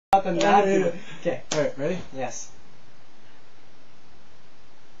On that. Okay. Alright, ready? Yes.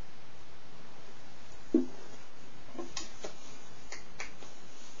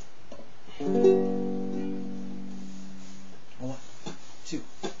 One, two,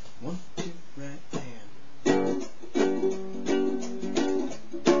 right hand.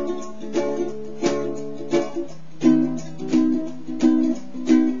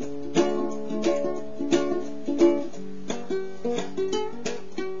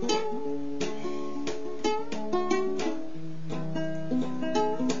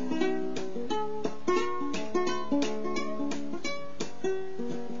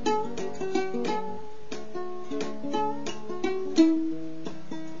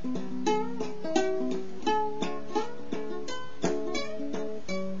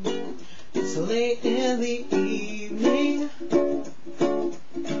 It's late in the evening.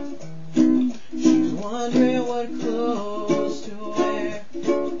 She's wondering what clothes to wear.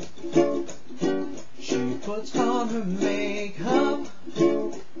 She puts on her makeup,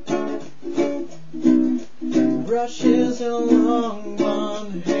 brushes her long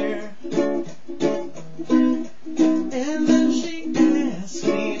blonde hair, and then she asks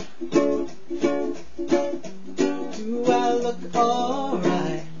me, do I look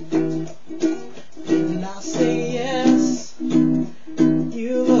alright? And I'll say yes,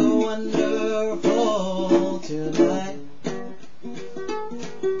 you look wonderful tonight.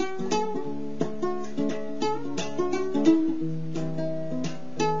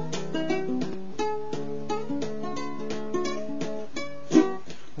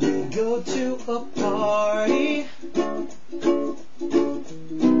 We go to a party,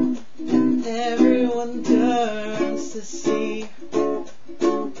 and everyone turns to see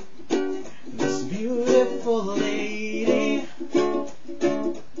this beautiful lady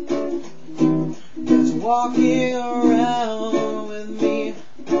that's walking around with me.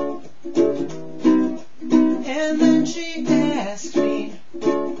 And then she asks me,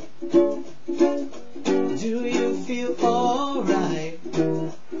 do you feel alright?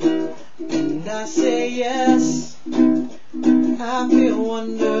 And I say yes, I feel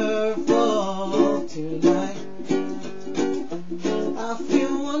wonderful tonight. I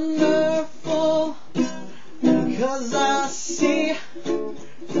feel wonderful because I see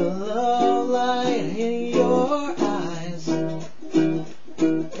the love light in your eyes, and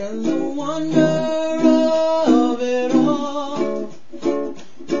the wonder of it all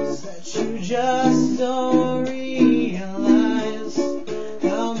is that you just don't realize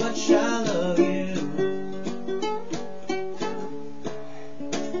how much I love you.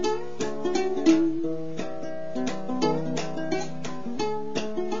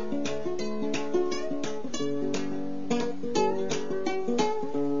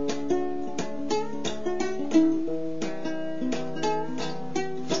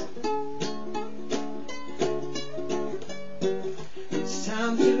 It's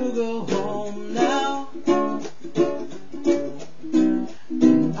time to go home now.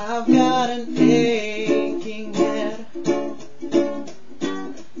 I've got an aching head,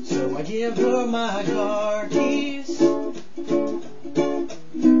 so I give her my car keys.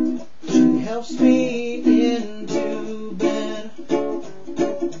 She helps me into bed,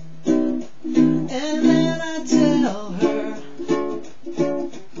 and then I tell her,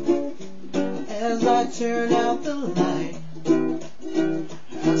 as I turn out the light,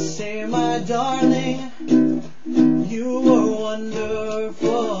 I say, my darling, you were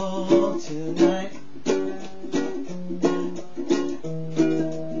wonderful tonight.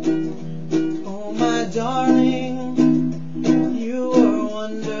 Oh, my darling, you were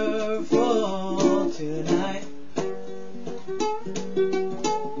wonderful tonight.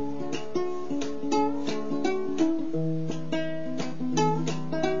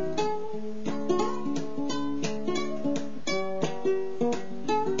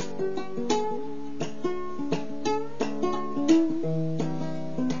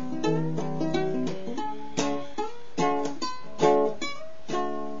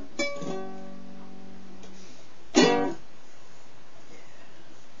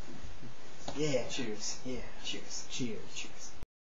 Yeah, cheers. Yeah, cheers. Cheers. Cheers.